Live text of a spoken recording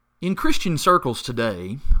In Christian circles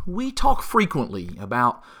today, we talk frequently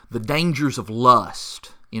about the dangers of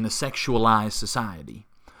lust in a sexualized society.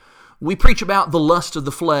 We preach about the lust of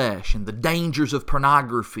the flesh and the dangers of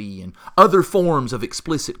pornography and other forms of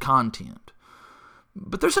explicit content.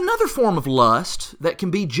 But there's another form of lust that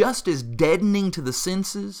can be just as deadening to the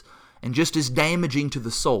senses and just as damaging to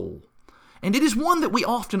the soul. And it is one that we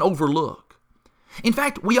often overlook. In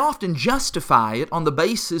fact, we often justify it on the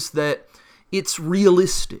basis that it's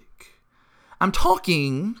realistic. I'm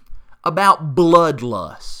talking about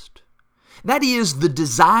bloodlust. That is, the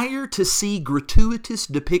desire to see gratuitous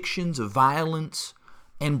depictions of violence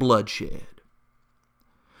and bloodshed.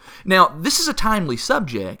 Now, this is a timely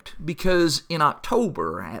subject because in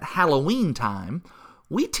October, at Halloween time,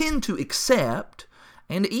 we tend to accept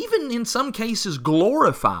and even in some cases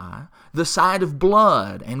glorify the sight of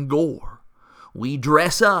blood and gore. We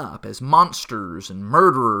dress up as monsters and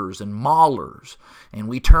murderers and maulers, and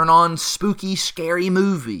we turn on spooky, scary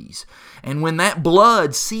movies. And when that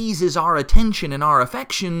blood seizes our attention and our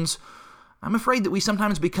affections, I'm afraid that we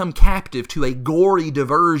sometimes become captive to a gory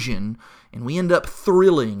diversion, and we end up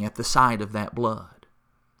thrilling at the sight of that blood.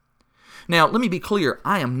 Now, let me be clear,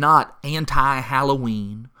 I am not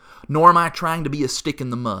anti-Halloween, nor am I trying to be a stick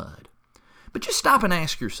in the mud. But just stop and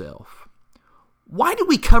ask yourself, why do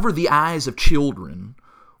we cover the eyes of children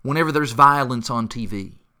whenever there's violence on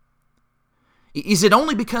TV? Is it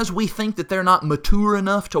only because we think that they're not mature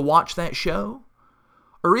enough to watch that show?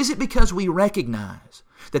 Or is it because we recognize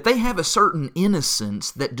that they have a certain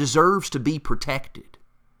innocence that deserves to be protected?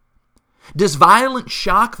 Does violence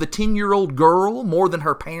shock the 10-year-old girl more than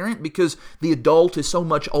her parent because the adult is so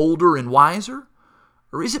much older and wiser?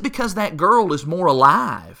 Or is it because that girl is more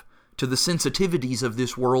alive to the sensitivities of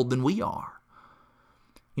this world than we are?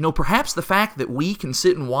 You know, perhaps the fact that we can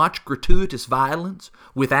sit and watch gratuitous violence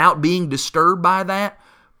without being disturbed by that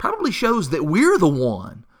probably shows that we're the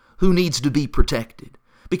one who needs to be protected,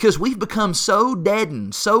 because we've become so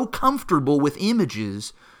deadened, so comfortable with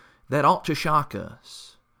images that ought to shock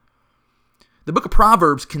us. The book of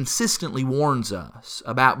Proverbs consistently warns us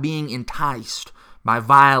about being enticed by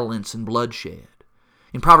violence and bloodshed.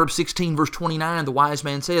 In Proverbs 16, verse 29, the wise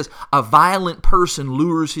man says, "A violent person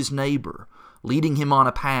lures his neighbor, leading him on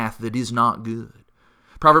a path that is not good."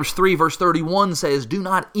 Proverbs 3, verse 31 says, "Do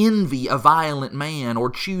not envy a violent man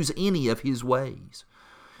or choose any of his ways."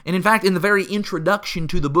 And in fact, in the very introduction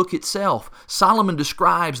to the book itself, Solomon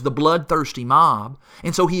describes the bloodthirsty mob,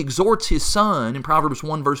 and so he exhorts his son in Proverbs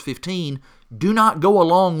 1, verse 15, "Do not go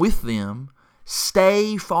along with them,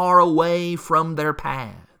 stay far away from their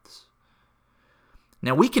paths."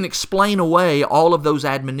 Now, we can explain away all of those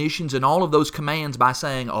admonitions and all of those commands by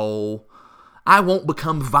saying, "Oh, I won't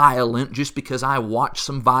become violent just because I watch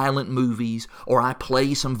some violent movies or I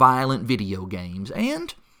play some violent video games."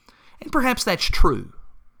 And perhaps that's true.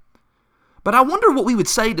 But I wonder what we would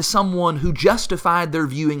say to someone who justified their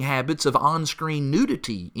viewing habits of on-screen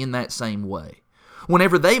nudity in that same way,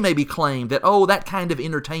 whenever they maybe claim that, oh, that kind of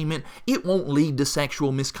entertainment, it won't lead to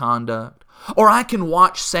sexual misconduct, or I can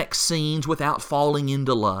watch sex scenes without falling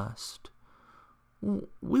into lust.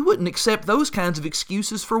 We wouldn't accept those kinds of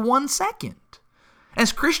excuses for 1 second.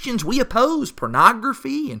 As Christians, we oppose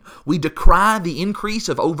pornography and we decry the increase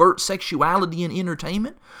of overt sexuality in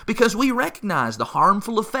entertainment because we recognize the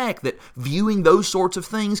harmful effect that viewing those sorts of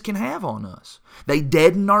things can have on us. They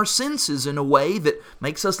deaden our senses in a way that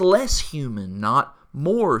makes us less human, not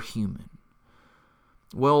more human.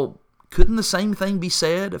 Well, couldn't the same thing be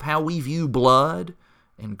said of how we view blood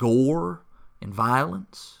and gore and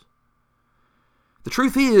violence? The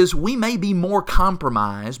truth is, we may be more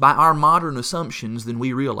compromised by our modern assumptions than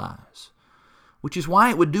we realize, which is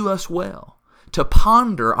why it would do us well to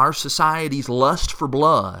ponder our society's lust for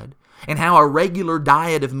blood and how a regular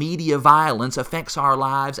diet of media violence affects our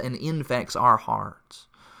lives and infects our hearts.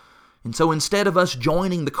 And so instead of us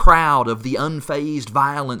joining the crowd of the unfazed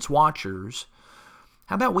violence watchers,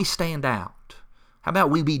 how about we stand out? How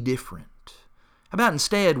about we be different? How about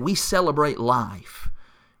instead we celebrate life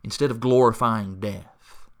instead of glorifying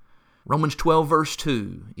death? Romans 12, verse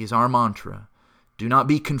 2 is our mantra. "Do not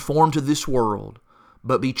be conformed to this world,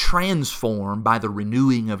 but be transformed by the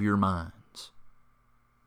renewing of your mind."